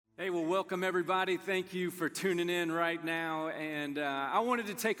Hey, well, welcome everybody. Thank you for tuning in right now. And I wanted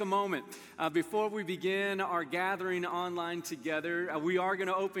to take a moment before we begin our gathering online together. We are going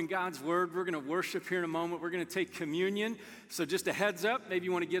to open God's Word. We're going to worship here in a moment. We're going to take communion. So just a heads up, maybe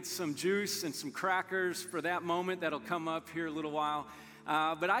you want to get some juice and some crackers for that moment. That'll come up here a little while.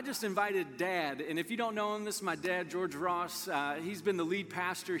 But I just invited Dad, and if you don't know him, this is my dad, George Ross. He's been the lead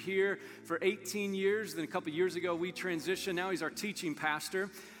pastor here for 18 years. Then a couple years ago, we transitioned. Now he's our teaching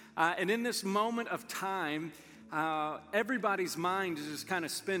pastor. And in this moment of time, everybody's mind is just kind of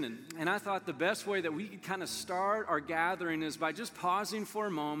spinning. And I thought the best way that we could kind of start our gathering is by just pausing for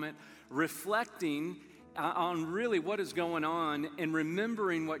a moment, reflecting on really what is going on, and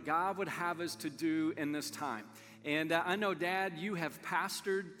remembering what God would have us to do in this time. And I know, Dad, you have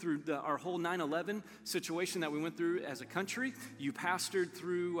pastored through our whole 9/11 situation that we went through as a country. You pastored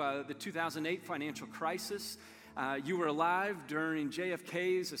through the 2008 financial crisis. You were alive during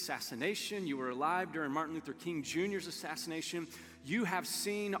JFK's assassination. You were alive during Martin Luther King Jr.'s assassination. You have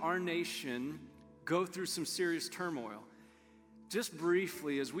seen our nation go through some serious turmoil. Just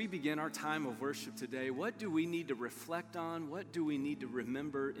briefly, as we begin our time of worship today, what do we need to reflect on? What do we need to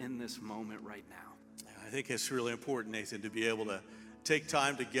remember in this moment right now? I think it's really important, Nathan, to be able to take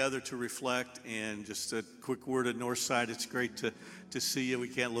time together to reflect. And just a quick word at Northside, it's great to see you. We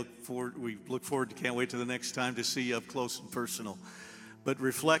can't look forward to, can't wait to the next time to see you up close and personal. But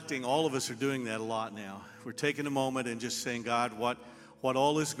reflecting, all of us are doing that a lot now. We're taking a moment and just saying, God, what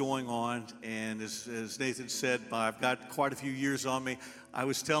all is going on. And as Nathan said, I've got quite a few years on me. I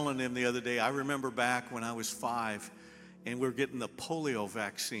was telling him the other day, I remember back when I was 5 and we were getting the polio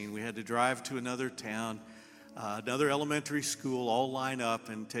vaccine. We had to drive to another town, another elementary school, all line up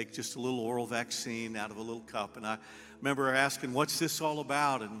and take just a little oral vaccine out of a little cup. And I remember asking, what's this all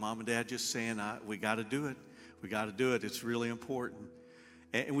about? And Mom and Dad just saying, we got to do it. We got to do it. It's really important.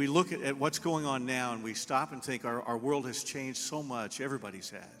 And we look at what's going on now, and we stop and think our world has changed so much.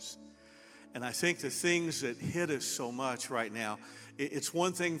 Everybody's has. And I think the things that hit us so much right now, it's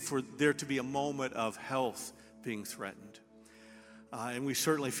one thing for there to be a moment of health being threatened. And we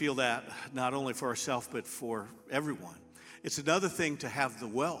certainly feel that not only for ourselves, but for everyone. It's another thing to have the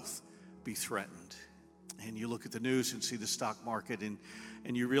wealth be threatened. And you look at the news and see the stock market, and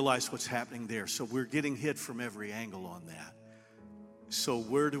you realize what's happening there. So we're getting hit from every angle on that. So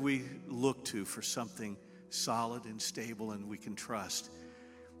where do we look to for something solid and stable and we can trust?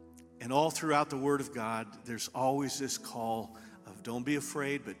 And all throughout the Word of God, there's always this call of don't be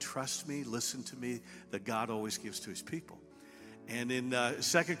afraid, but trust me, listen to me, that God always gives to His people. And in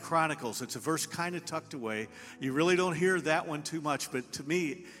 2 Chronicles, it's a verse kind of tucked away. You really don't hear that one too much, but to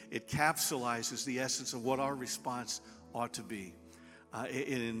me, it capsulizes the essence of what our response ought to be.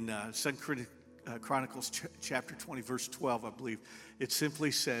 In 2 Chronicles chapter 20, verse 12, I believe, it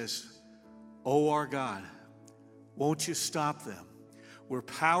simply says, "O our God, won't you stop them? We're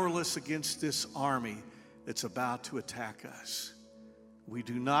powerless against this army that's about to attack us. We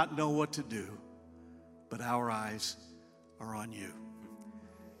do not know what to do, but our eyes are on you."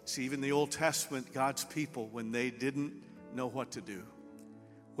 See, even in the Old Testament, God's people, when they didn't know what to do,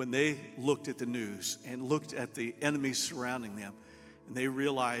 when they looked at the news and looked at the enemies surrounding them, and they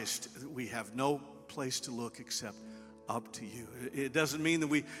realized that we have no place to look except up to you. It doesn't mean that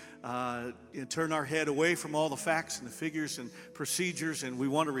we turn our head away from all the facts and the figures and procedures, and we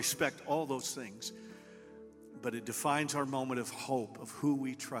want to respect all those things. But it defines our moment of hope, of who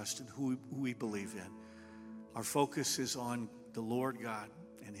we trust and who we believe in. Our focus is on the Lord God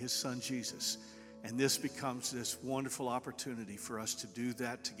and His Son Jesus. And this becomes this wonderful opportunity for us to do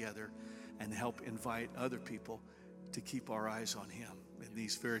that together and help invite other people to keep our eyes on Him in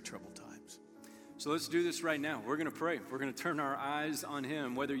these very troubled times. So let's do this right now. We're going to pray. We're going to turn our eyes on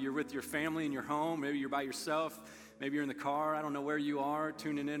Him, whether you're with your family in your home, maybe you're by yourself, maybe you're in the car. I don't know where you are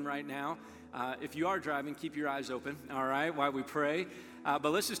tuning in right now. If you are driving, keep your eyes open, all right, while we pray.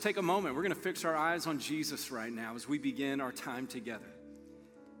 But let's just take a moment. We're going to fix our eyes on Jesus right now as we begin our time together.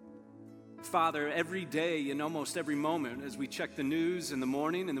 Father, every day and almost every moment as we check the news in the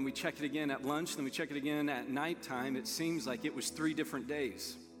morning and then we check it again at lunch, then we check it again at nighttime, it seems like it was 3 different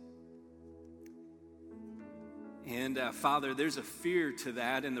days. And Father, there's a fear to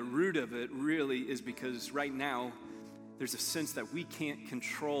that, and the root of it really is because right now there's a sense that we can't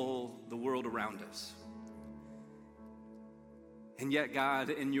control the world around us. And yet, God,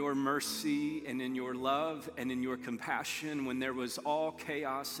 in your mercy and in your love and in your compassion, when there was all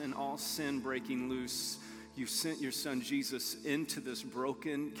chaos and all sin breaking loose, you sent your Son Jesus into this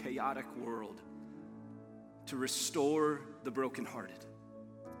broken, chaotic world to restore the brokenhearted,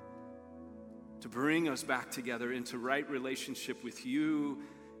 to bring us back together into right relationship with you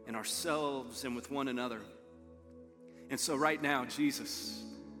in ourselves and with one another. And so right now, Jesus,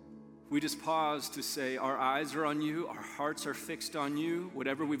 we just pause to say our eyes are on you, our hearts are fixed on you.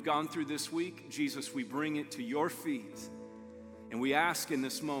 Whatever we've gone through this week, Jesus, we bring it to your feet. And we ask in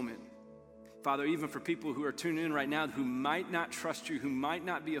this moment, Father, even for people who are tuning in right now who might not trust you, who might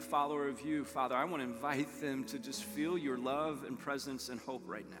not be a follower of you, Father, I want to invite them to just feel your love and presence and hope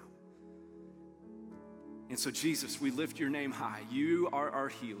right now. And so, Jesus, we lift your name high. You are our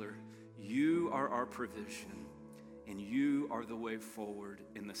healer. You are our provision. And you are the way forward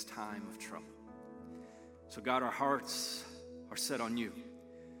in this time of trouble. So, God, our hearts are set on you.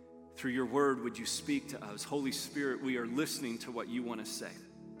 Through your word, would you speak to us? Holy Spirit, we are listening to what you want to say.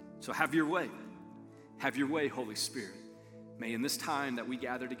 So have your way. Have your way, Holy Spirit. May in this time that we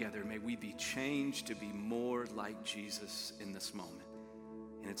gather together, may we be changed to be more like Jesus in this moment.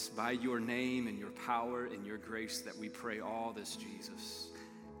 And it's by your name and your power and your grace that we pray all this, Jesus.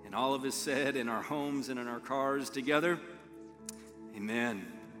 And all of us said in our homes and in our cars together, amen.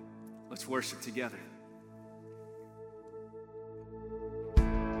 Let's worship together.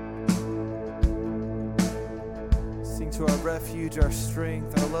 Sing to our refuge, our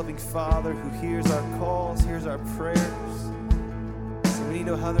strength, our loving Father who hears our calls, hears our prayers. So we need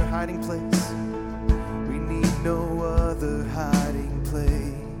no other hiding place. We need no other hiding place.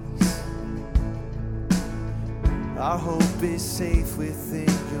 Our hope is safe within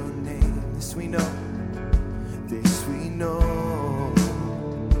your name. This we know. This we know.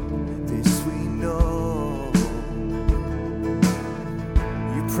 This we know.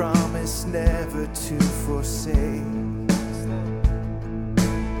 You promise never to forsake.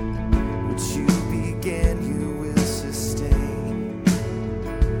 What you began, you will sustain.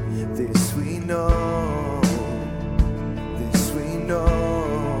 This we know. This we know.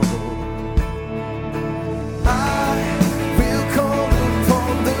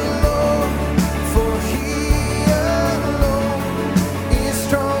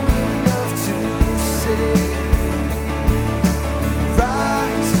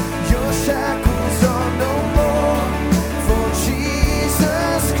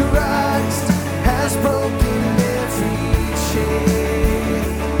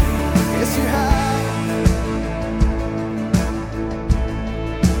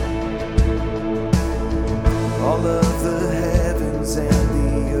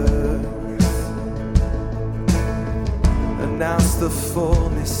 The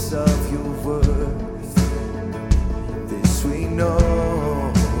fullness of your worth. This we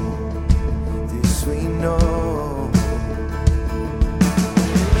know. This we know.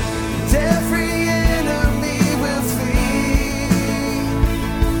 And every enemy will flee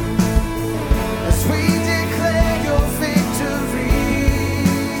as we declare your victory.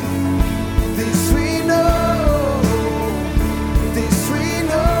 This we know. This we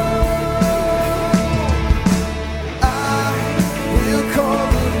know. Call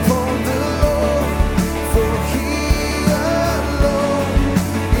upon the Lord.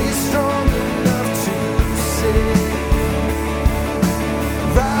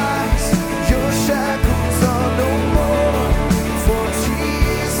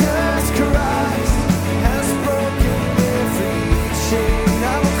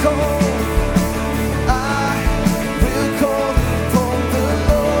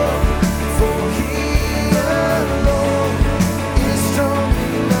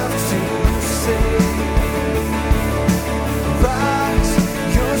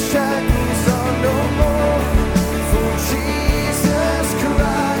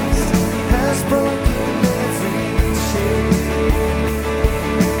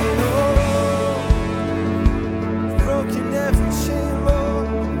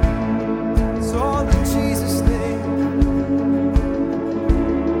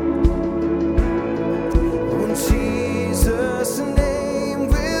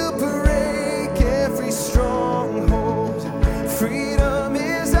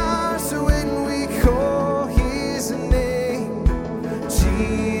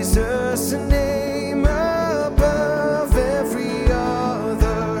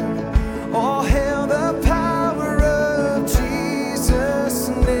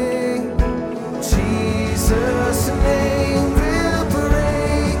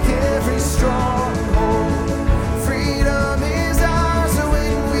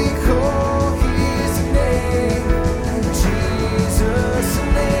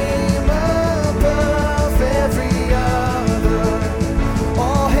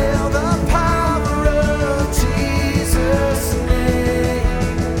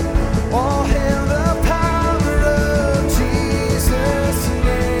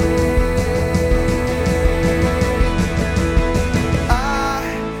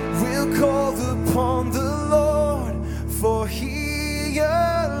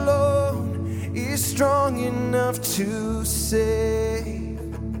 enough to save.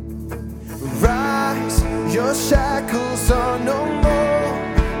 Rise, your shackles are no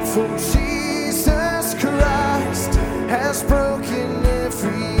more, for Jesus Christ has broken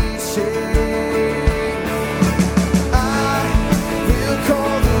every chain. I will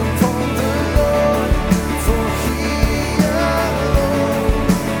call upon the Lord, for He alone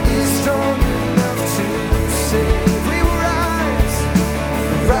is strong enough to save. We will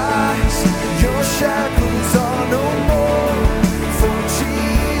rise, your shackles are no more, for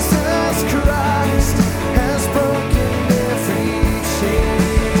Jesus Christ has broken every chain.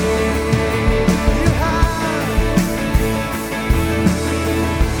 You have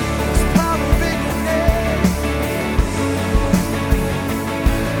His power in your name.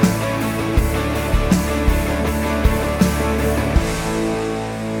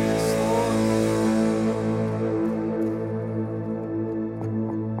 Yes, Lord.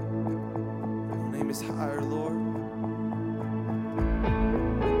 Your name is higher, Lord.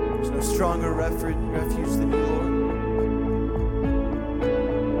 There's no stronger refuge than you, Lord.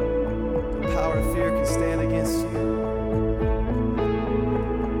 No power of fear can stand against you.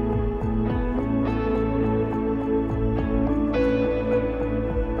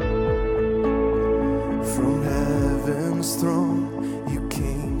 From heaven's throne, you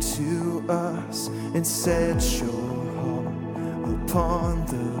came to us and set your heart upon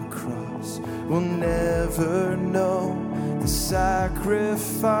the cross. We'll never know the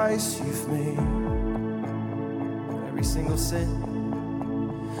sacrifice you've made. Every single sin,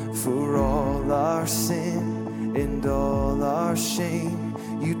 for all our sin and all our shame,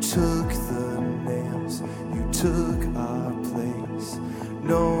 you took the nails, you took our place.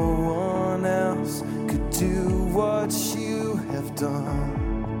 No one else could do what you have done.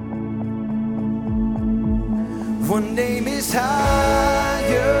 One name is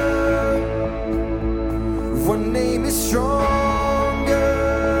higher, one name is stronger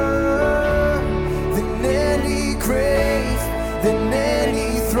than any grave, than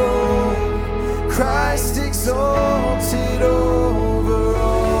any throne. Christ exalted over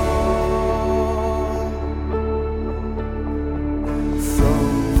all. From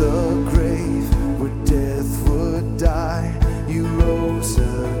the grave where death would die, you rose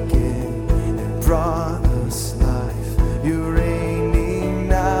again and brought us life. You're reigning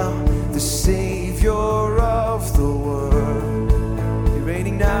now, the Savior of the world. You're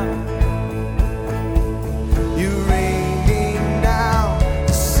reigning now. You're reigning now,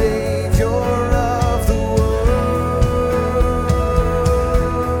 the Savior of the world.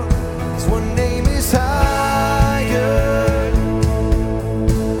 'Cause one name is higher,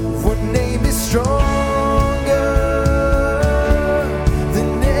 one name is stronger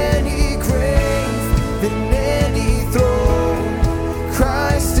than any grave, than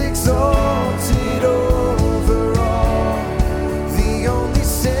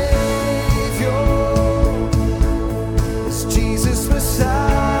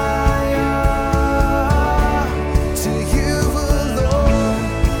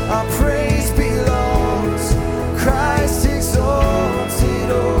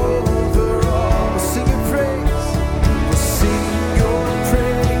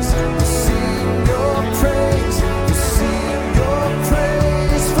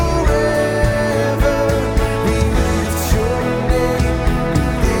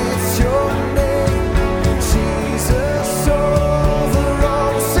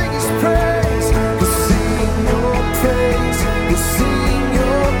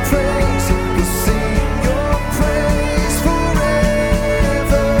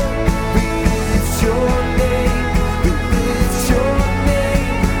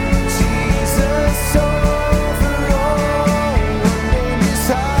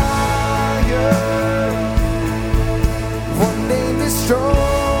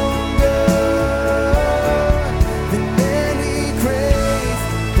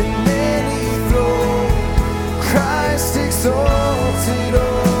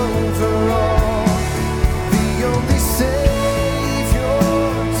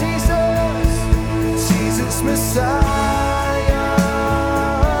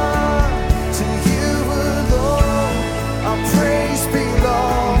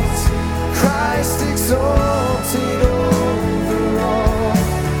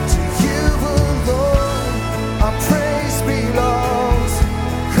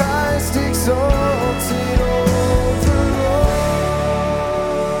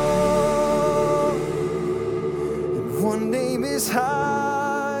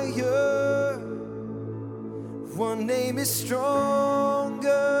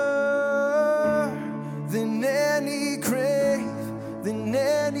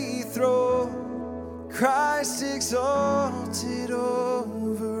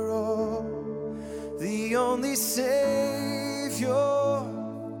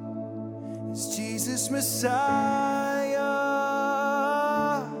Lord. Is Jesus Messiah?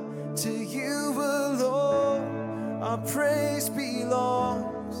 To you alone our praise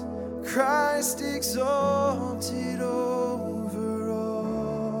belongs. Christ exalted over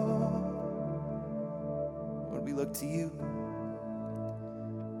all. Lord, we look to you,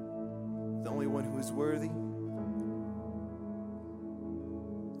 the only one who is worthy, the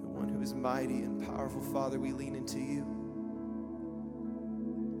one who is mighty and powerful. Father, we lean into you.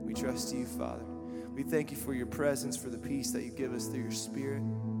 We trust you, Father. We thank you for your presence, for the peace that you give us through your Spirit.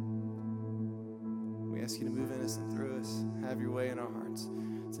 We ask you to move in us and through us. Have your way in our hearts.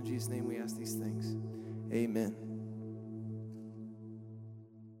 It's in Jesus' name we ask these things. Amen.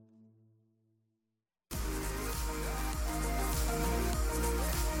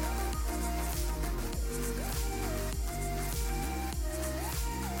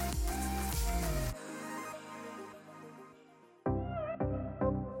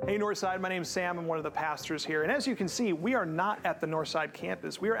 Hey Northside, my name's Sam. I'm one of the pastors here. And as you can see, we are not at the Northside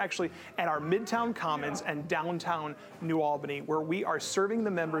campus. We are actually at our Midtown Commons and downtown New Albany, where we are serving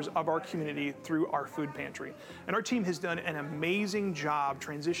the members of our community through our food pantry. And our team has done an amazing job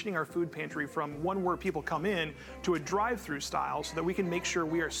transitioning our food pantry from one where people come in to a drive-through style so that we can make sure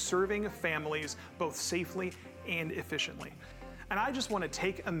we are serving families both safely and efficiently. And I just want to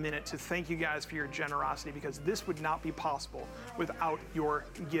take a minute to thank you guys for your generosity, because this would not be possible without your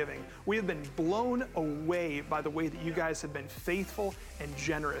giving. We have been blown away by the way that you guys have been faithful and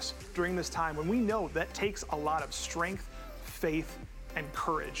generous during this time when we know that takes a lot of strength, faith, and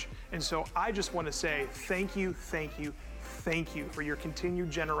courage. And so I just want to say thank you, thank you, thank you for your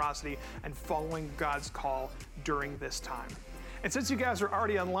continued generosity and following God's call during this time. And since you guys are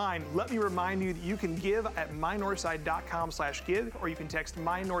already online, let me remind you that you can give at mynorthside.com/give, or you can text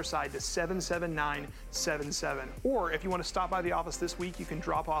mynorthside to 77977. Or if you want to stop by the office this week, you can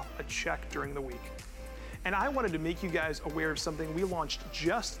drop off a check during the week. And I wanted to make you guys aware of something we launched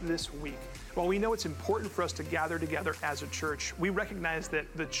just this week. While we know it's important for us to gather together as a church, we recognize that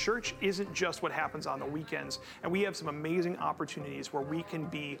the church isn't just what happens on the weekends, and we have some amazing opportunities where we can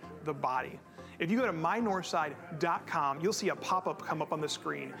be the body. If you go to mynorthside.com, you'll see a pop-up come up on the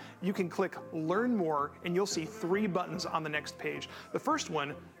screen. You can click Learn More, and you'll see 3 buttons on the next page. The first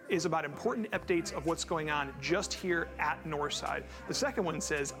one is about important updates of what's going on just here at Northside. The second one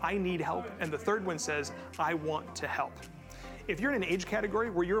says, I need help, and the third one says, I want to help. If you're in an age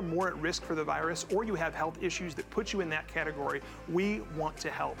category where you're more at risk for the virus, or you have health issues that put you in that category, we want to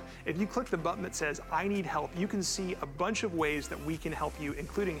help. If you click the button that says, I need help, you can see a bunch of ways that we can help you,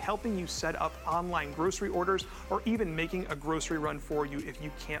 including helping you set up online grocery orders, or even making a grocery run for you if you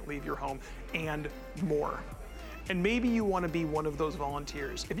can't leave your home, and more. And maybe you want to be one of those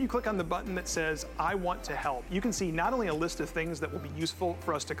volunteers. If you click on the button that says, I want to help, you can see not only a list of things that will be useful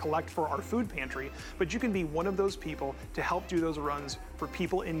for us to collect for our food pantry, but you can be one of those people to help do those runs for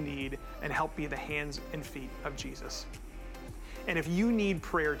people in need and help be the hands and feet of Jesus. And if you need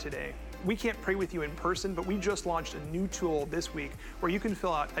prayer today, we can't pray with you in person, but we just launched a new tool this week where you can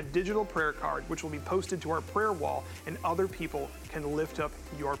fill out a digital prayer card, which will be posted to our prayer wall, and other people can lift up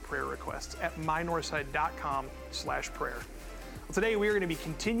your prayer requests at mynorthside.com/prayer. Well, today we are going to be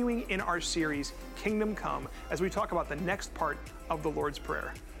continuing in our series, Kingdom Come, as we talk about the next part of the Lord's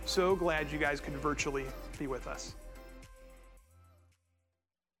Prayer. So glad you guys could virtually be with us.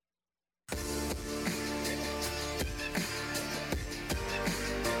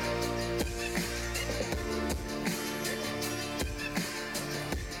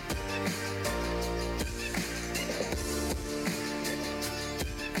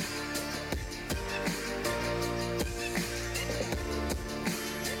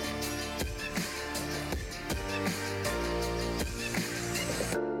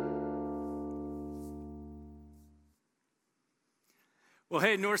 Well,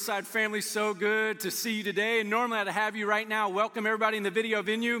 hey, Northside family, so good to see you today. And normally I'd have you right now welcome everybody in the video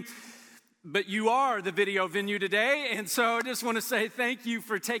venue, but you are the video venue today. And so I just want to say thank you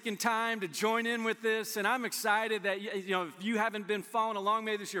for taking time to join in with this. And I'm excited that, if you haven't been following along,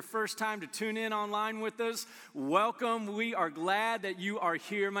 maybe this is your first time to tune in online with us. Welcome. We are glad that you are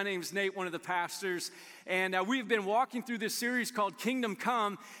here. My name is Nate, one of the pastors. And we've been walking through this series called Kingdom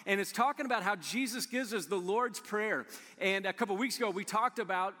Come, and it's talking about how Jesus gives us the Lord's Prayer. And a couple weeks ago, we talked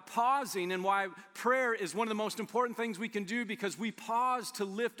about pausing and why prayer is one of the most important things we can do, because we pause to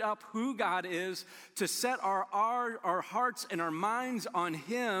lift up who God is, to set our hearts and our minds on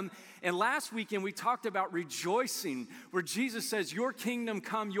Him. And last weekend, we talked about rejoicing, where Jesus says, your kingdom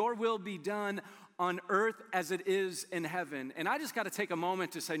come, your will be done on earth as it is in heaven. And I just got to take a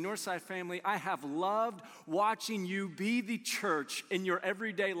moment to say, Northside family, I have loved watching you be the church in your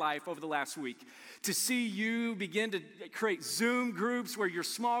everyday life over the last week. To see you begin to create Zoom groups where your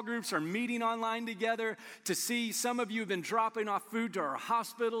small groups are meeting online together. To see some of you have been dropping off food to our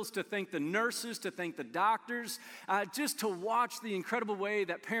hospitals, to thank the nurses, to thank the doctors. Just to watch the incredible way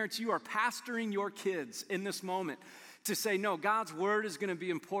that parents, you are pastoring your kids in this moment. To say, no, God's word is going to be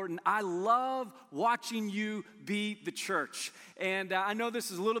important. I love watching you be the church. And I know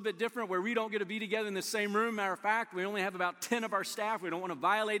this is a little bit different where we don't get to be together in the same room. Matter of fact, we only have about 10 of our staff. We don't want to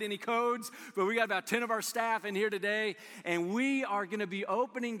violate any codes, but we got about 10 of our staff in here today. And we are going to be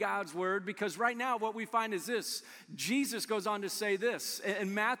opening God's word because right now what we find is this. Jesus goes on to say this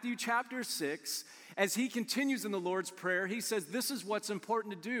in Matthew chapter 6. As he continues in the Lord's Prayer, he says, this is what's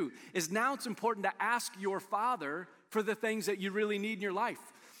important to do, is now it's important to ask your Father for the things that you really need in your life.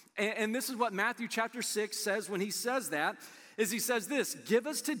 And this is what Matthew chapter 6 says when he says that, is he says this, give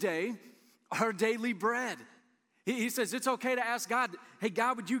us today our daily bread. He says it's okay to ask God, hey,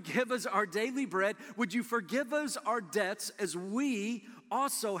 God, would you give us our daily bread? Would you forgive us our debts as we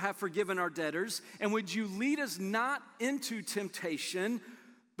also have forgiven our debtors? And would you lead us not into temptation,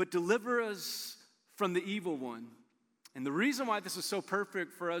 but deliver us from the evil one? And the reason why this is so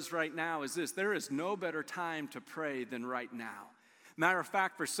perfect for us right now is this. There is no better time to pray than right now. Matter of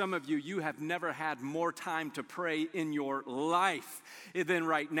fact, for some of you, you have never had more time to pray in your life than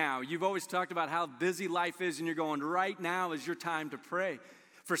right now. You've always talked about how busy life is, and you're going, right now is your time to pray.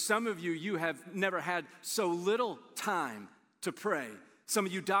 For some of you, you have never had so little time to pray. Some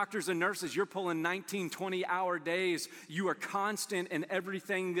of you doctors and nurses, you're pulling 19, 20-hour days. You are constant in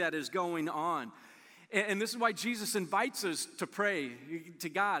everything that is going on. And this is why Jesus invites us to pray to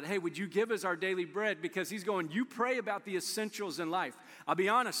God. Hey, would you give us our daily bread? Because he's going, you pray about the essentials in life. I'll be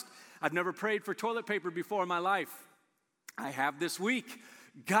honest, I've never prayed for toilet paper before in my life. I have this week.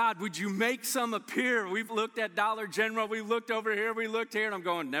 God, would you make some appear? We've looked at Dollar General. We looked over here. We looked here. And I'm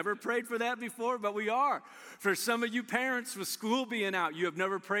going, never prayed for that before, but we are. For some of you parents with school being out, you have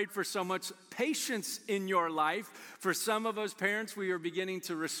never prayed for so much patience in your life. For some of us parents, we are beginning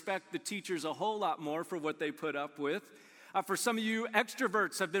to respect the teachers a whole lot more for what they put up with. For some of you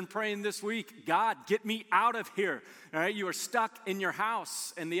extroverts have been praying this week, God, get me out of here. All right, you are stuck in your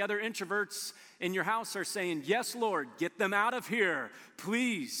house, and the other introverts in your house are saying, yes, Lord, get them out of here,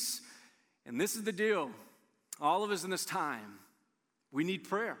 please. And this is the deal. All of us in this time, we need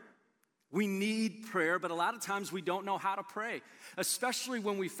prayer. We need prayer, but a lot of times we don't know how to pray, especially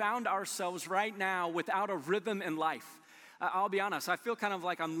when we found ourselves right now without a rhythm in life. I'll be honest, I feel kind of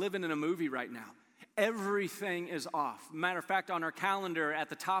like I'm living in a movie right now. Everything is off. Matter of fact, on our calendar at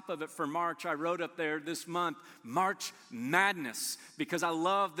the top of it for March, I wrote up there this month, March Madness, because I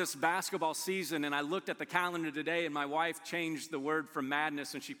love this basketball season. And I looked at the calendar today, and my wife changed the word from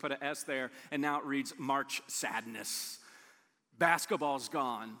madness, and she put an S there, and now it reads March Sadness. Basketball's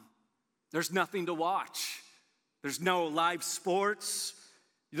gone. There's nothing to watch. There's no live sports.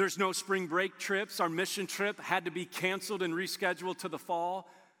 There's no spring break trips. Our mission trip had to be canceled and rescheduled to the fall.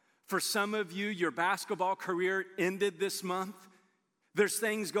 For some of you, your basketball career ended this month. There's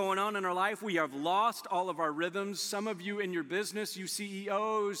things going on in our life. We have lost all of our rhythms. Some of you in your business, you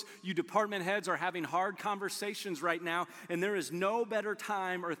CEOs, you department heads are having hard conversations right now, and there is no better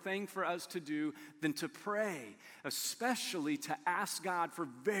time or thing for us to do than to pray, especially to ask God for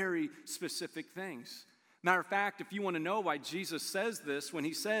very specific things. Matter of fact, if you want to know why Jesus says this, when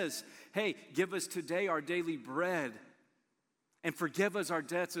he says, hey, give us today our daily bread, and forgive us our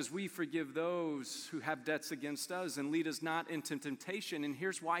debts as we forgive those who have debts against us, and lead us not into temptation. And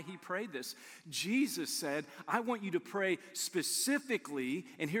here's why he prayed this. Jesus said, I want you to pray specifically,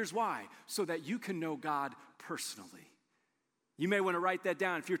 and here's why, so that you can know God personally. You may want to write that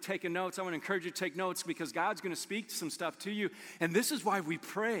down. If you're taking notes, I want to encourage you to take notes because God's going to speak some stuff to you. And this is why we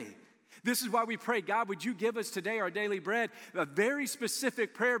pray. This is why we pray, God, would you give us today our daily bread? A very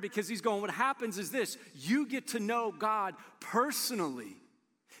specific prayer because he's going, what happens is this, you get to know God personally.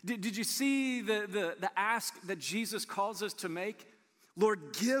 Did you see the ask that Jesus calls us to make? Lord,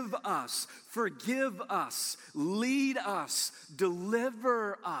 give us, forgive us, lead us,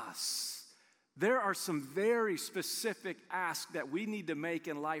 deliver us. There are some very specific asks that we need to make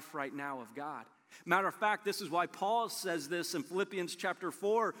in life right now of God. Matter of fact, this is why Paul says this in Philippians chapter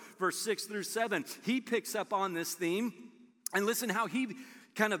 4, verse 6 through 7. He picks up on this theme, and listen how he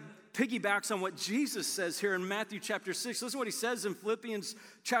kind of piggybacks on what Jesus says here in Matthew chapter 6. Listen to what he says in Philippians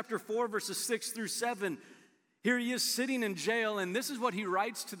chapter 4, verses 6 through 7. Here he is sitting in jail, and this is what he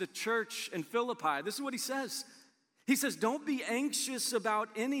writes to the church in Philippi. This is what he says. He says, don't be anxious about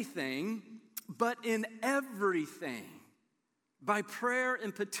anything, But in everything, by prayer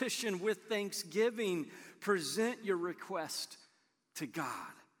and petition with thanksgiving, present your request to God.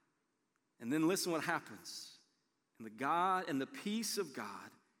 And then listen what happens. And the peace of God,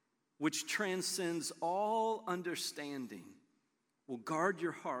 which transcends all understanding, will guard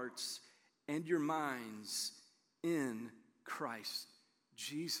your hearts and your minds in Christ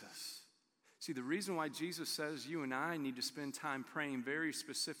Jesus. See, the reason why Jesus says you and I need to spend time praying very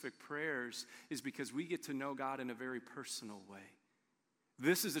specific prayers is because we get to know God in a very personal way.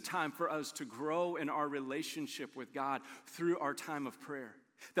 This is a time for us to grow in our relationship with God through our time of prayer.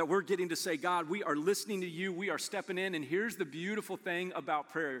 That we're getting to say, God, we are listening to you, we are stepping in, and here's the beautiful thing about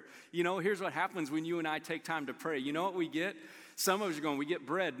prayer. You know, here's what happens when you and I take time to pray. You know what we get? Some of us are going, we get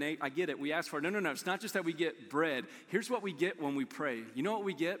bread, Nate, I get it, we ask for it. No, it's not just that we get bread. Here's what we get when we pray. You know what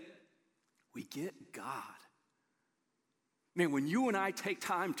we get? We get God. Man, when you and I take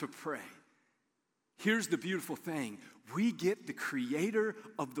time to pray, here's the beautiful thing. We get the creator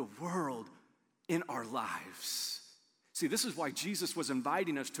of the world in our lives. See, this is why Jesus was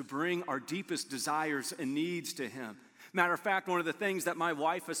inviting us to bring our deepest desires and needs to him. Matter of fact, one of the things that my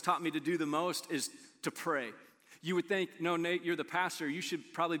wife has taught me to do the most is to pray. You would think, no, Nate, you're the pastor. You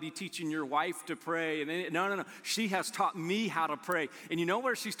should probably be teaching your wife to pray. And no. She has taught me how to pray. And you know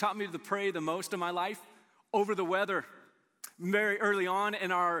where she's taught me to pray the most in my life? Over the weather. Very early on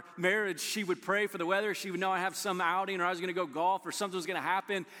in our marriage, she would pray for the weather. She would know I have some outing or I was going to go golf or something was going to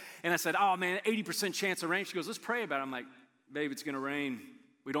happen. And I said, oh, man, 80% chance of rain. She goes, let's pray about it. I'm like, babe, it's going to rain.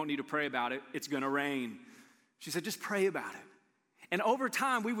 We don't need to pray about it. It's going to rain. She said, just pray about it. And over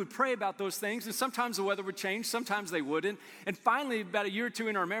time, we would pray about those things, and sometimes the weather would change, sometimes they wouldn't. And finally, about a year or two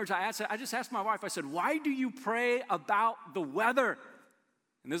in our marriage, I just asked my wife, I said, why do you pray about the weather?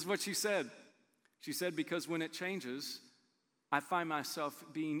 And this is what she said. She said, because when it changes, I find myself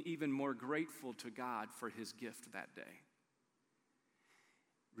being even more grateful to God for his gift that day.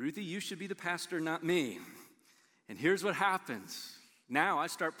 Ruthie, you should be the pastor, not me. And here's what happens. Now I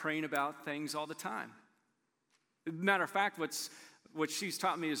start praying about things all the time. Matter of fact, what she's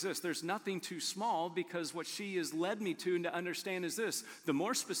taught me is this. There's nothing too small, because what she has led me to and to understand is this. The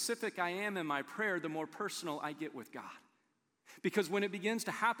more specific I am in my prayer, the more personal I get with God. Because when it begins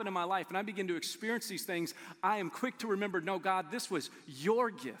to happen in my life and I begin to experience these things, I am quick to remember, no, God, this was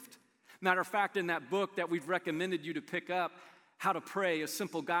your gift. Matter of fact, in that book that we've recommended you to pick up, How to Pray, A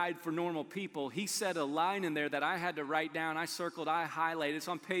Simple Guide for Normal People, he said a line in there that I had to write down. I circled, I highlighted. It's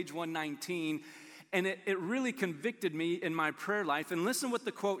on page 119. And it really convicted me in my prayer life. And listen what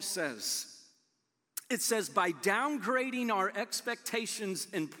the quote says. It says, by downgrading our expectations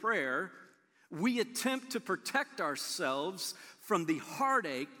in prayer, we attempt to protect ourselves from the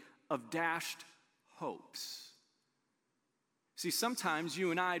heartache of dashed hopes. See, sometimes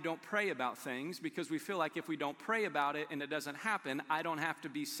you and I don't pray about things because we feel like if we don't pray about it and it doesn't happen, I don't have to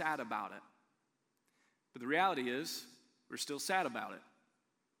be sad about it. But the reality is, we're still sad about it.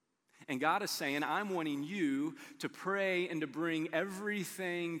 And God is saying, I'm wanting you to pray and to bring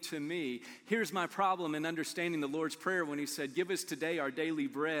everything to me. Here's my problem in understanding the Lord's Prayer when he said, give us today our daily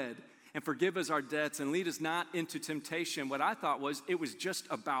bread and forgive us our debts and lead us not into temptation. What I thought was it was just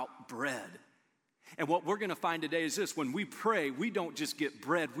about bread. And what we're going to find today is this. When we pray, we don't just get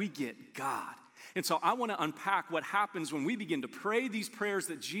bread, we get God. And so I want to unpack what happens when we begin to pray these prayers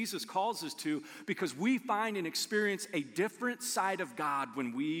that Jesus calls us to, because we find and experience a different side of God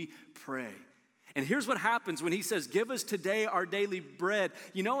when we pray. And here's what happens when he says, give us today our daily bread.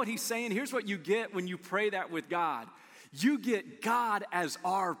 You know what he's saying? Here's what you get when you pray that with God. You get God as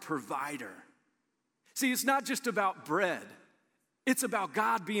our provider. See, it's not just about bread. It's about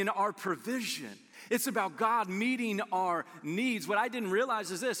God being our provision. It's about God meeting our needs. What I didn't realize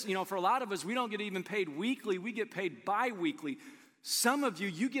is this, for a lot of us, we don't get even paid weekly. We get paid bi-weekly. Some of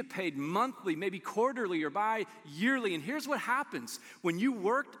you get paid monthly, maybe quarterly or bi-yearly. And here's what happens. When you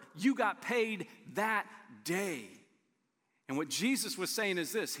worked, you got paid that day. And what Jesus was saying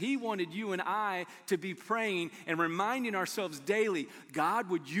is this. He wanted you and I to be praying and reminding ourselves daily, God,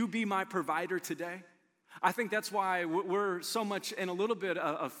 would you be my provider today? I think that's why we're so much in a little bit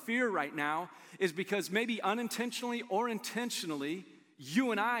of fear right now, is because maybe unintentionally or intentionally, you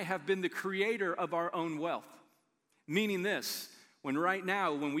and I have been the creator of our own wealth. Meaning this, when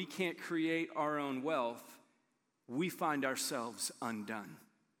we can't create our own wealth, we find ourselves undone.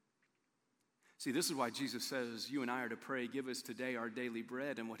 See, this is why Jesus says you and I are to pray, give us today our daily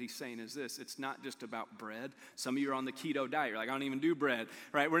bread. And what he's saying is this, it's not just about bread. Some of you are on the keto diet. You're like, I don't even do bread,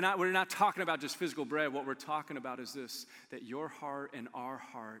 right? We're not talking about just physical bread. What we're talking about is this, that your heart and our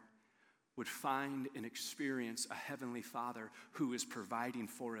heart would find and experience a heavenly Father who is providing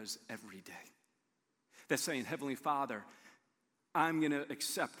for us every day. That's saying, Heavenly Father, I'm going to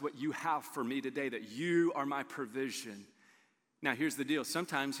accept what you have for me today, that you are my provision. Now, here's the deal.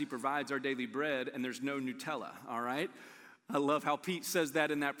 Sometimes he provides our daily bread and there's no Nutella, all right? I love how Pete says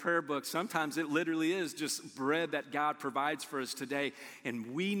that in that prayer book. Sometimes it literally is just bread that God provides for us today.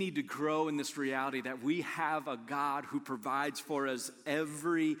 And we need to grow in this reality that we have a God who provides for us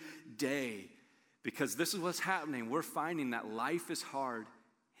every day. Because this is what's happening. We're finding that life is hard.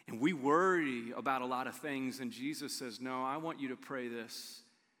 And we worry about a lot of things. And Jesus says, no, I want you to pray this.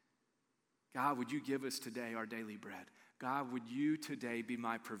 God, would you give us today our daily bread? God, would you today be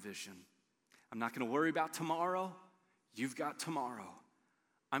my provision? I'm not going to worry about tomorrow. You've got tomorrow.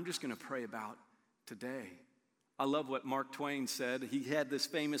 I'm just going to pray about today. I love what Mark Twain said. He had this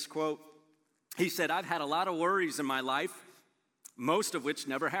famous quote. He said, I've had a lot of worries in my life, most of which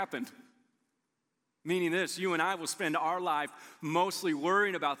never happened. Meaning this, you and I will spend our life mostly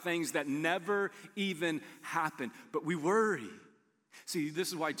worrying about things that never even happened. But we worry. See, this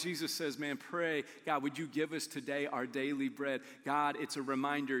is why Jesus says, man, pray, God, would you give us today our daily bread? God, it's a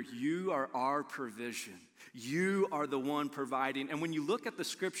reminder, you are our provision. You are the one providing. And when you look at the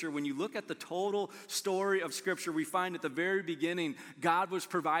scripture, when you look at the total story of scripture, we find at the very beginning, God was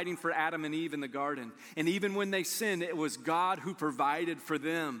providing for Adam and Eve in the garden. And even when they sinned, it was God who provided for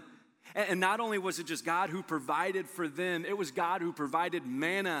them. And not only was it just God who provided for them, it was God who provided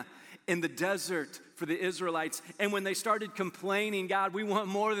manna in the desert for the Israelites. And when they started complaining, God, we want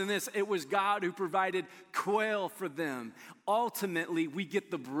more than this, it was God who provided quail for them. Ultimately, we get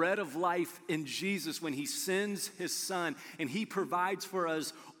the bread of life in Jesus when he sends his son, and he provides for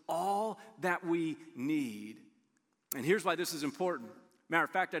us all that we need. And here's why this is important. Matter of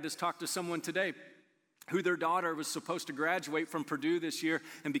fact, I just talked to someone today who their daughter was supposed to graduate from Purdue this year,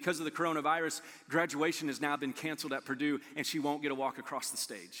 and because of the coronavirus, graduation has now been canceled at Purdue, and she won't get to walk across the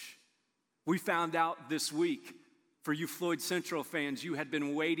stage. We found out this week, for you Floyd Central fans, you had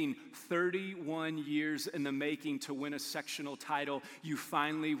been waiting 31 years in the making to win a sectional title. You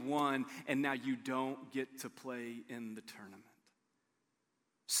finally won, and now you don't get to play in the tournament.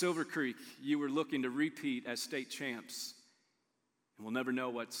 Silver Creek, you were looking to repeat as state champs, and we'll never know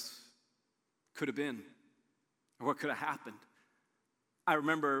what's could have been or what could have happened. I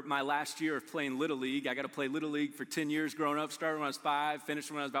remember my last year of playing Little League. I got to play Little League for 10 years growing up, started when I was 5, finished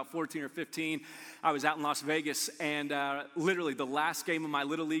when I was about 14 or 15. I was out in Las Vegas, and literally the last game of my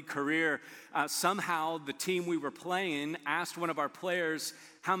Little League career, somehow the team we were playing asked one of our players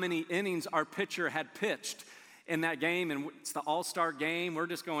how many innings our pitcher had pitched in that game, and it's the all-star game. We're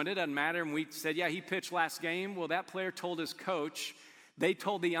just going, it doesn't matter, and we said, yeah, he pitched last game. Well, that player told his coach. They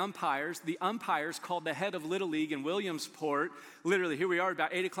told the umpires called the head of Little League in Williamsport. Literally, here we are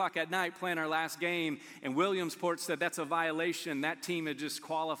about 8 o'clock at night playing our last game, and Williamsport said that's a violation. That team had just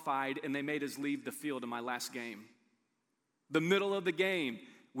qualified, and they made us leave the field in my last game. The middle of the game,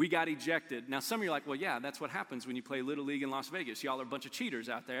 we got ejected. Now, some of you are like, well, yeah, that's what happens when you play Little League in Las Vegas. Y'all are a bunch of cheaters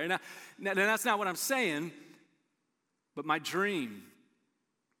out there. And that's not what I'm saying, but my dream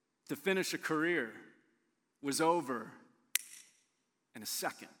to finish a career was over in a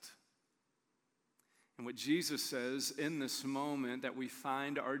second. And what Jesus says in this moment that we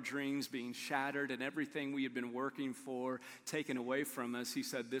find our dreams being shattered and everything we had been working for taken away from us, he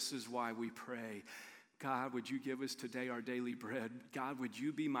said, this is why we pray. God, would you give us today our daily bread? God, would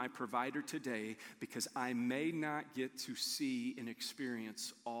you be my provider today, because I may not get to see and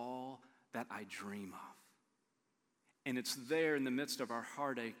experience all that I dream of. And it's there in the midst of our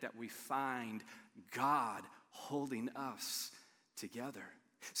heartache that we find God holding us together.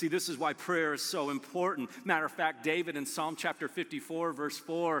 See, this is why prayer is so important. Matter of fact, David in Psalm chapter 54, verse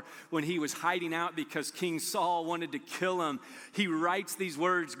 4, when he was hiding out because King Saul wanted to kill him, he writes these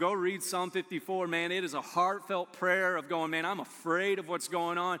words. Go read Psalm 54, man. It is a heartfelt prayer of going, man, I'm afraid of what's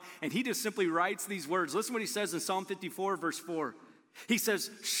going on. And he just simply writes these words. Listen what he says in Psalm 54, verse 4. He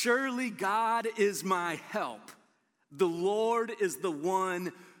says, surely God is my help. The Lord is the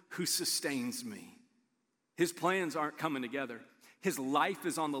one who sustains me. His plans aren't coming together. His life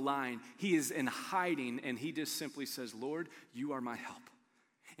is on the line. He is in hiding, and he just simply says, Lord, you are my help,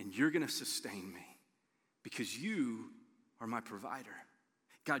 and you're going to sustain me because you are my provider.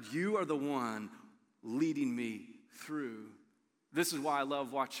 God, you are the one leading me through. This is why I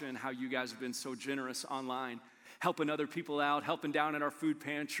love watching how you guys have been so generous online, helping other people out, helping down at our food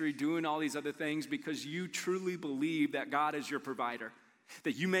pantry, doing all these other things because you truly believe that God is your provider.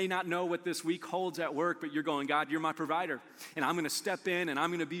 That you may not know what this week holds at work, but you're going, God, you're my provider. And I'm going to step in and I'm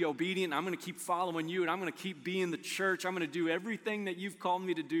going to be obedient. And I'm going to keep following you and I'm going to keep being the church. I'm going to do everything that you've called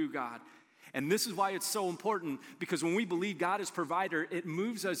me to do, God. And this is why it's so important, because when we believe God is provider, it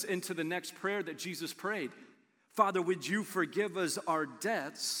moves us into the next prayer that Jesus prayed. Father, would you forgive us our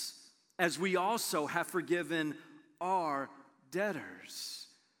debts as we also have forgiven our debtors?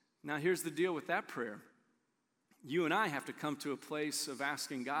 Now, here's the deal with that prayer. You and I have to come to a place of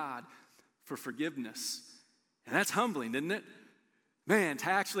asking God for forgiveness. And that's humbling, isn't it? Man, to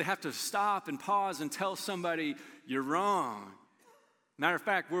actually have to stop and pause and tell somebody you're wrong. Matter of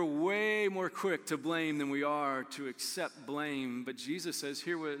fact, we're way more quick to blame than we are to accept blame. But Jesus says,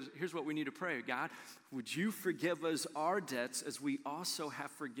 here's what we need to pray. God, would you forgive us our debts as we also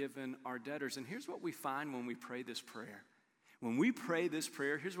have forgiven our debtors? And here's what we find when we pray this prayer. When we pray this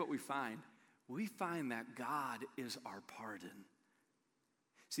prayer, here's what we find. We find that God is our pardon.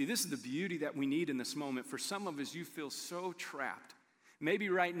 See, this is the beauty that we need in this moment. For some of us, you feel so trapped. Maybe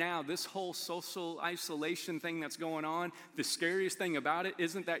right now, this whole social isolation thing that's going on, the scariest thing about it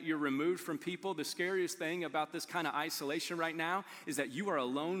isn't that you're removed from people. The scariest thing about this kind of isolation right now is that you are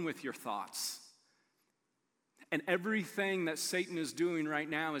alone with your thoughts. And everything that Satan is doing right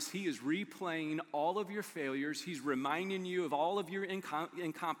now is he is replaying all of your failures. He's reminding you of all of your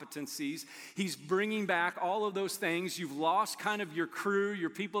incompetencies. He's bringing back all of those things. You've lost kind of your crew, your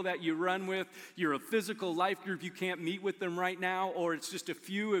people that you run with. You're a physical life group. You can't meet with them right now, or it's just a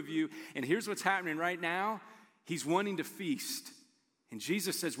few of you. And here's what's happening right now. He's wanting to feast. And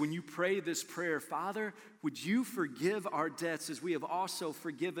Jesus says, when you pray this prayer, Father, would you forgive our debts as we have also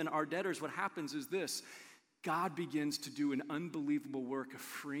forgiven our debtors? What happens is this. God begins to do an unbelievable work of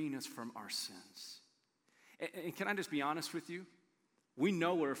freeing us from our sins. And can I just be honest with you? We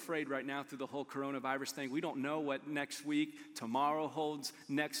know we're afraid right now through the whole coronavirus thing. We don't know what next week, tomorrow holds,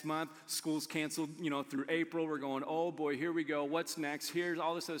 next month. School's canceled, through April. We're going, oh boy, here we go. What's next? Here's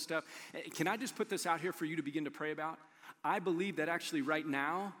all this other stuff. Can I just put this out here for you to begin to pray about? I believe that actually right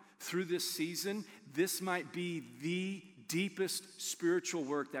now, through this season, this might be the deepest spiritual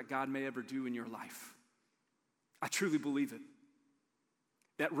work that God may ever do in your life. I truly believe it.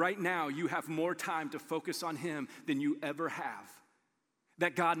 That right now you have more time to focus on him than you ever have.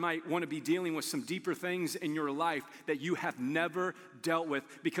 That God might want to be dealing with some deeper things in your life that you have never dealt with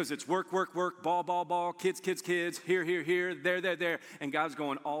because it's work, work, work, ball, kids, here, there. And God's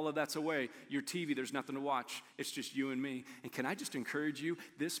going, all of that's away. Your TV, there's nothing to watch. It's just you and me. And can I just encourage you,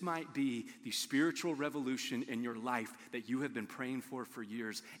 this might be the spiritual revolution in your life that you have been praying for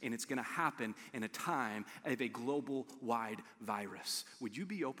years. And it's going to happen in a time of a global-wide virus. Would you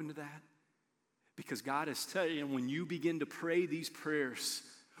be open to that? Because God is telling you, when you begin to pray these prayers,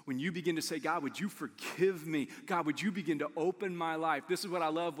 when you begin to say, God, would you forgive me? God, would you begin to open my life? This is what I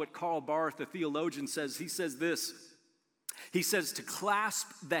love what Karl Barth, the theologian, says. He says this. He says, to clasp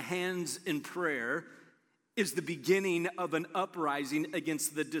the hands in prayer is the beginning of an uprising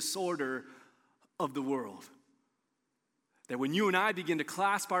against the disorder of the world. That when you and I begin to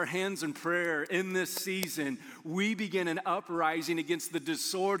clasp our hands in prayer in this season, we begin an uprising against the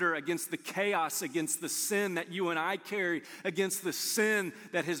disorder, against the chaos, against the sin that you and I carry, against the sin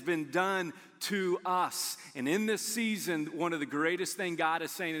that has been done to us. And in this season, one of the greatest things God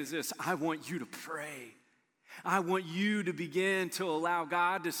is saying is this: I want you to pray. I want you to begin to allow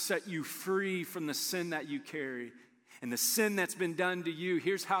God to set you free from the sin that you carry. And the sin that's been done to you,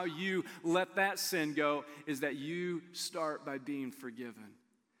 here's how you let that sin go, is that you start by being forgiven.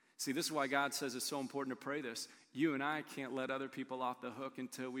 See, this is why God says it's so important to pray this. You and I can't let other people off the hook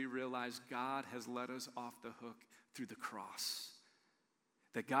until we realize God has let us off the hook through the cross.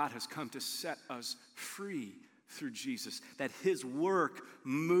 That God has come to set us free through Jesus. That his work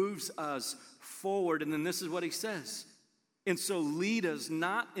moves us forward. And then this is what he says. And so lead us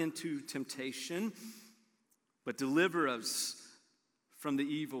not into temptation, but deliver us from the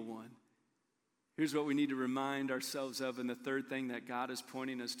evil one. Here's what we need to remind ourselves of, and the third thing that God is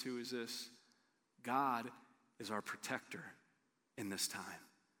pointing us to is this: God is our protector in this time.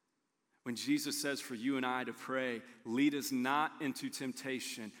 When Jesus says for you and I to pray, lead us not into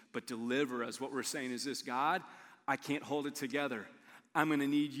temptation, but deliver us, what we're saying is this: God, I can't hold it together. I'm going to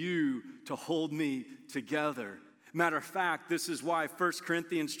need you to hold me together. Matter of fact, this is why 1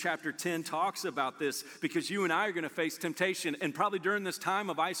 Corinthians chapter 10 talks about this, because you and I are going to face temptation. And probably during this time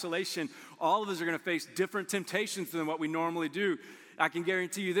of isolation, all of us are going to face different temptations than what we normally do. I can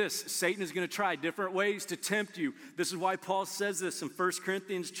guarantee you this: Satan is going to try different ways to tempt you. This is why Paul says this in 1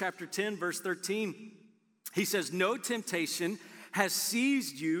 Corinthians chapter 10, verse 13. He says, no temptation has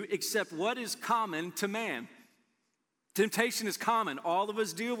seized you except what is common to man. Temptation is common. All of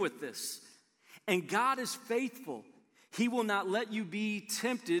us deal with this. And God is faithful. He will not let you be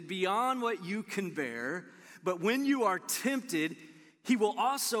tempted beyond what you can bear. But when you are tempted, He will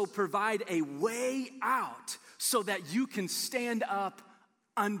also provide a way out so that you can stand up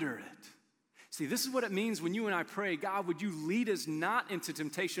under it. See, this is what it means when you and I pray, God, would you lead us not into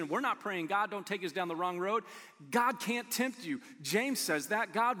temptation? We're not praying, God, don't take us down the wrong road. God can't tempt you. James says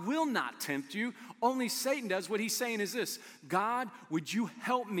that. God will not tempt you. Only Satan does. What he's saying is this: God, would you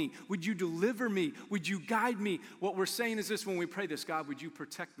help me? Would you deliver me? Would you guide me? What we're saying is this when we pray this: God, would you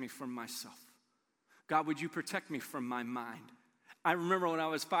protect me from myself? God, would you protect me from my mind? I remember when I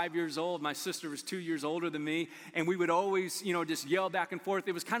was 5 years old, my sister was 2 years older than me, and we would always, just yell back and forth.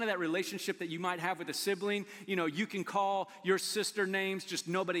 It was kind of that relationship that you might have with a sibling. You can call your sister names, just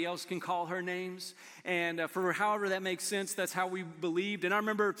nobody else can call her names. And for however that makes sense, that's how we believed. And I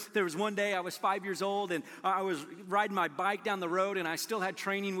remember there was one day I was 5 years old, and I was riding my bike down the road, and I still had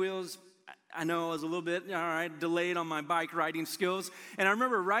training wheels. I know I was a little bit, delayed on my bike riding skills. And I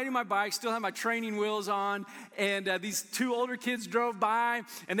remember riding my bike, still had my training wheels on, and these two older kids drove by,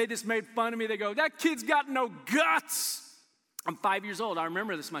 and they just made fun of me. They go, "That kid's got no guts." I'm 5 years old. I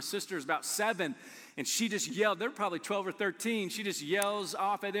remember this. My sister is about 7, and she just yelled. They're probably 12 or 13. She just yells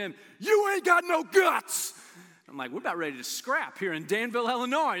off at them, "You ain't got no guts." I'm like, we're about ready to scrap here in Danville,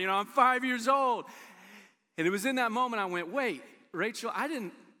 Illinois. I'm 5 years old. And it was in that moment I went, wait, Rachel, I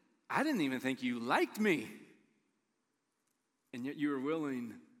didn't even think you liked me. And yet you were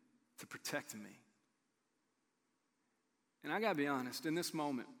willing to protect me. And I got to be honest, in this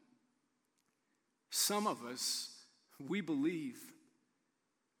moment, some of us, we believe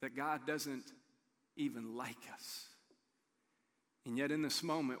that God doesn't even like us. And yet in this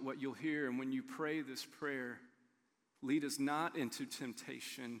moment, what you'll hear, and when you pray this prayer, lead us not into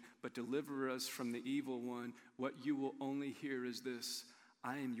temptation, but deliver us from the evil one, what you will only hear is this: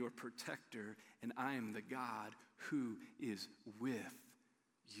 I am your protector, and I am the God who is with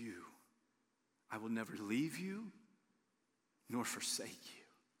you. I will never leave you nor forsake you.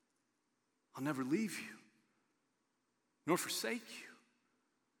 I'll never leave you nor forsake you.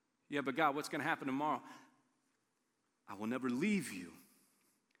 Yeah, but God, what's going to happen tomorrow? I will never leave you,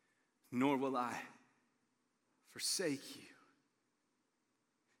 nor will I forsake you.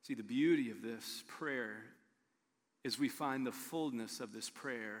 See, the beauty of this prayer is we find the fullness of this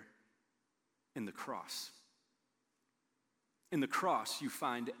prayer in the cross. In the cross, you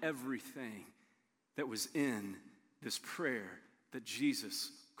find everything that was in this prayer that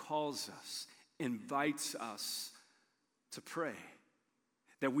Jesus calls us, invites us to pray.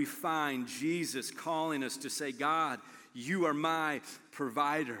 That we find Jesus calling us to say, God, you are my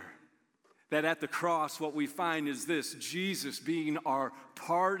provider. That at the cross, what we find is this: Jesus being our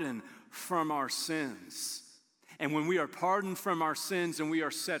pardon from our sins. And when we are pardoned from our sins and we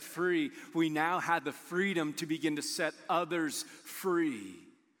are set free, we now have the freedom to begin to set others free.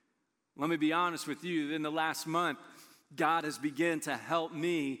 Let me be honest with you. In the last month, God has begun to help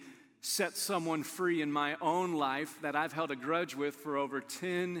me set someone free in my own life that I've held a grudge with for over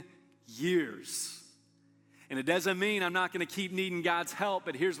 10 years. And it doesn't mean I'm not going to keep needing God's help,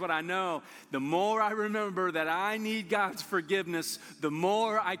 but here's what I know. The more I remember that I need God's forgiveness, the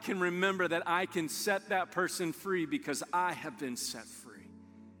more I can remember that I can set that person free because I have been set free.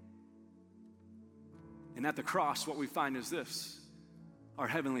 And at the cross, what we find is this: our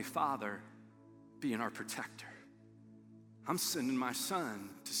Heavenly Father being our protector. I'm sending my Son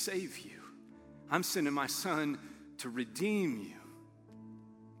to save you. I'm sending my Son to redeem you.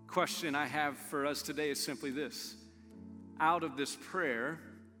 Question I have for us today is simply this: out of this prayer,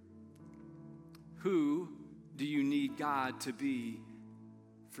 who do you need God to be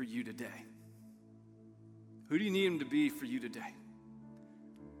for you today? Who do you need him to be for you today?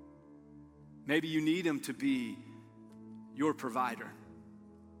 Maybe you need him to be your provider.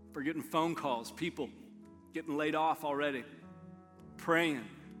 For getting phone calls, people getting laid off already, praying,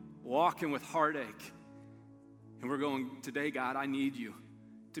 walking with heartache. And we're going, today, God, I need you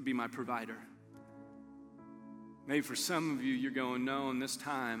to be my provider. Maybe for some of you, you're going, no, in this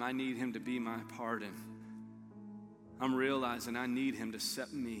time, I need him to be my pardon. I'm realizing I need him to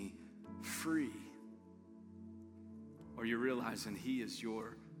set me free. Or you're realizing he is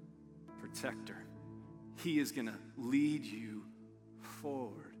your protector. He is going to lead you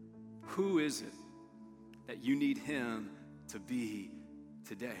forward. Who is it that you need him to be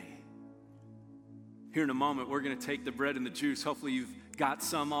today? Here in a moment, we're going to take the bread and the juice. Hopefully you've got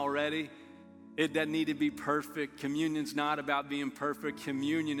some already. It doesn't need to be perfect. Communion's not about being perfect.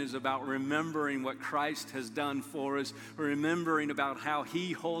 Communion is about remembering what Christ has done for us, remembering about how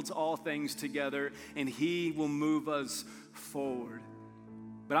he holds all things together and he will move us forward.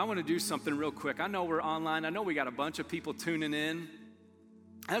 But I want to do something real quick. I know we're online. I know we got a bunch of people tuning in.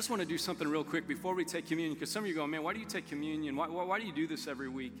 I just want to do something real quick before we take communion, because some of you go, man, why do you take communion? Why do you do this every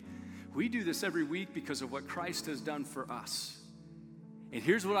week? We do this every week because of what Christ has done for us. And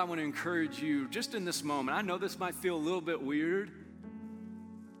here's what I want to encourage you just in this moment. I know this might feel a little bit weird,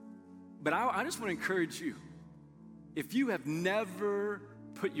 but I just want to encourage you. If you have never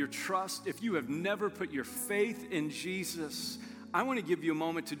put your trust, if you have never put your faith in Jesus, I want to give you a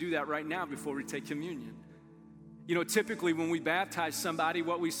moment to do that right now before we take communion. You know, typically when we baptize somebody,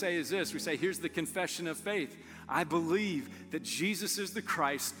 what we say is this. We say, here's the confession of faith. I believe that Jesus is the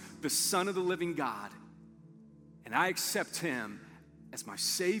Christ, the Son of the living God, and I accept him as my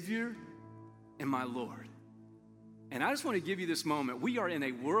Savior and my Lord. And I just want to give you this moment. We are in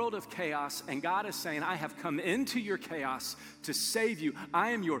a world of chaos, and God is saying, I have come into your chaos to save you. I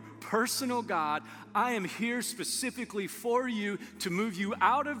am your personal God. I am here specifically for you to move you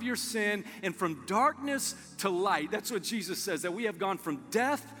out of your sin and from darkness to light. That's what Jesus says, that we have gone from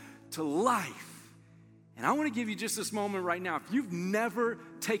death to life. And I want to give you just this moment right now. If you've never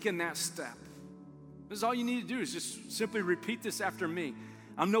taken that step, this is all you need to do is just simply repeat this after me.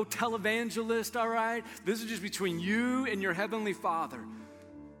 I'm no televangelist, all right? This is just between you and your Heavenly Father.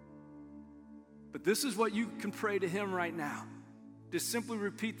 But this is what you can pray to him right now. Just simply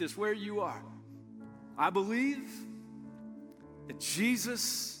repeat this where you are. I believe that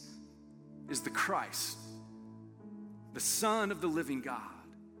Jesus is the Christ, the Son of the living God.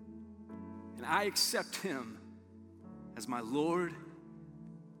 And I accept him as my Lord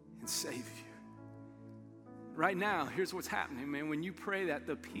and Savior. Right now, here's what's happening, man. When you pray that,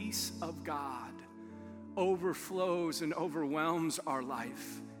 the peace of God overflows and overwhelms our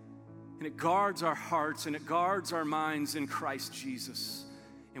life. And it guards our hearts and it guards our minds in Christ Jesus.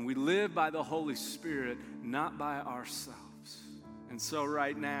 And we live by the Holy Spirit, not by ourselves. And so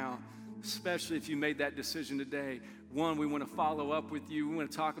right now, especially if you made that decision today, one, we want to follow up with you. We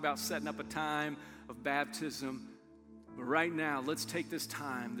want to talk about setting up a time of baptism. But right now, let's take this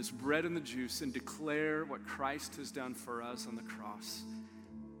time, this bread and the juice, and declare what Christ has done for us on the cross.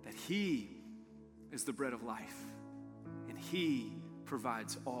 That he is the bread of life, and he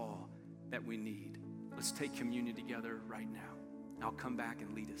provides all that we need. Let's take communion together right now. I'll come back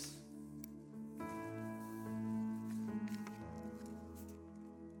and lead us.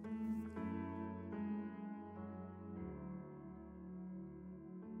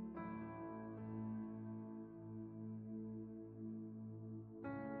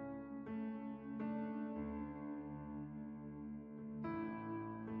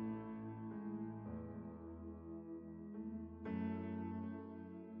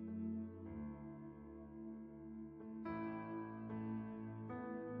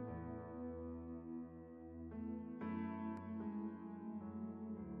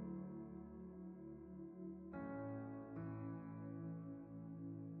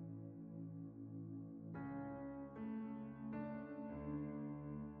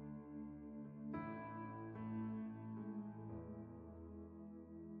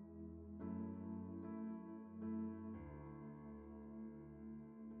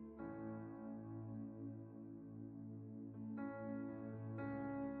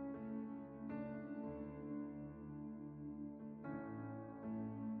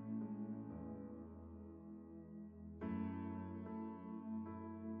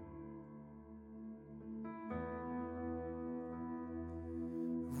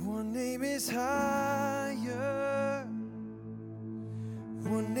 One name is higher,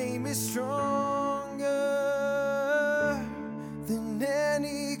 one name is stronger than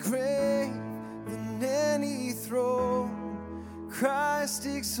any grave, than any throne. Christ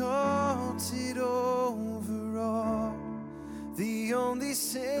exalted over all, the only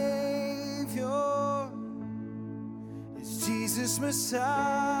Savior is Jesus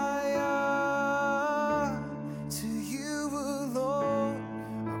Messiah. To you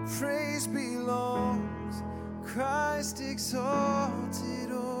alone our praise belongs. Christ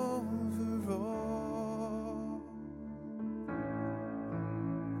exalted over all.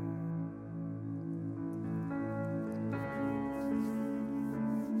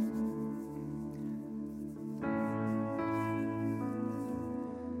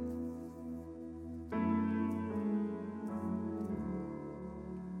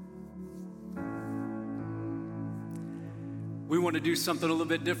 We want to do something a little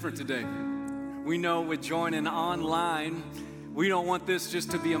bit different today. We know with joining online, we don't want this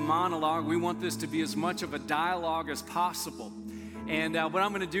just to be a monologue. We want this to be as much of a dialogue as possible. And what I'm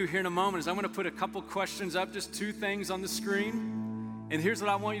going to do here in a moment is I'm going to put a couple questions up, just two things on the screen. And here's what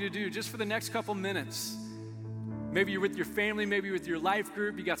I want you to do just for the next couple minutes. Maybe you're with your family, maybe with your life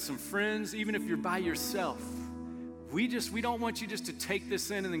group, you got some friends, even if you're by yourself. we don't want you just to take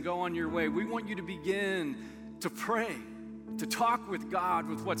this in and then go on your way. We want you to begin to pray, to talk with God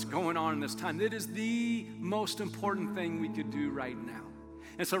with what's going on in this time. That is the most important thing we could do right now.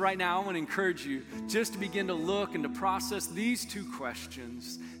 And so right now, I want to encourage you just to begin to look and to process these two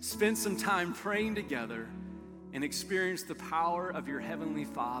questions. Spend some time praying together and experience the power of your Heavenly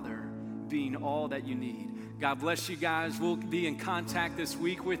Father being all that you need. God bless you guys. We'll be in contact this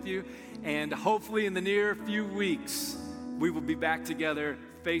week with you. And hopefully in the near few weeks, we will be back together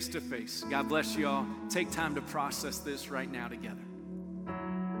face to face. God bless you all. Take time to process this right now together.